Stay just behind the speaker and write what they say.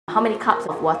how many cups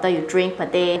of water you drink per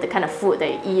day, the kind of food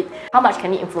that you eat, how much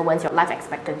can it influence your life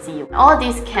expectancy. All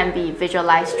this can be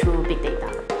visualized through big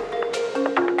data.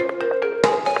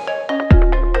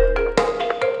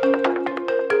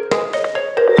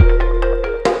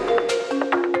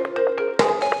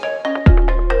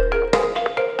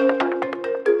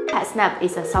 Snap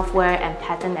is a software and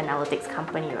patent analytics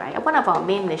company, right? One of our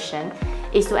main mission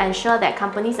is to ensure that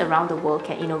companies around the world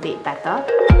can innovate better.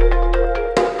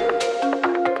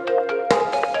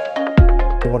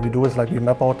 What we do is we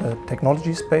map out the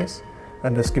technology space,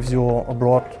 and this gives you a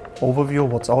broad overview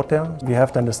of what's out there. We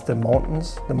have then the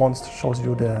mountains. The mountains shows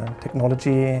you the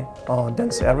technology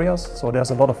dense areas, so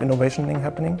there's a lot of innovation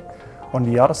happening. On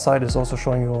the other side is also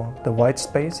showing you the white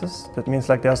spaces. That means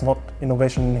there's not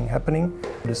innovation happening.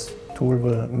 This tool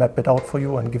will map it out for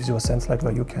you and gives you a sense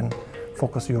where you can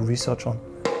focus your research on.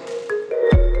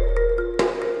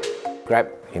 Grab,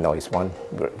 is one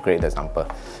great example,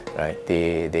 right?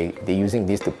 They're using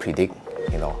this to predict,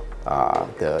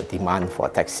 the demand for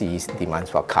taxis, demand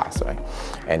for cars, right?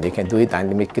 And they can do it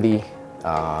dynamically.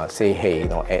 Say, hey,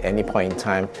 at any point in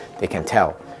time, they can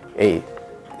tell, hey,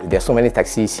 there's so many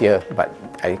taxis here, but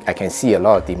I can see a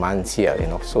lot of demands here,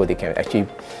 so they can actually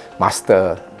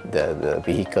master the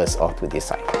vehicles off to this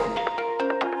side.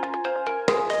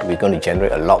 We're going to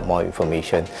generate a lot more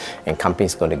information, and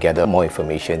companies are going to gather more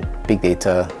information. Big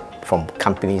data, from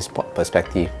companies'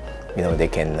 perspective, they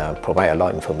can provide a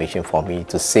lot of information for me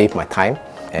to save my time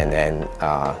and then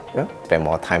spend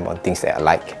more time on things that I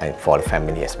like and for the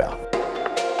family as well.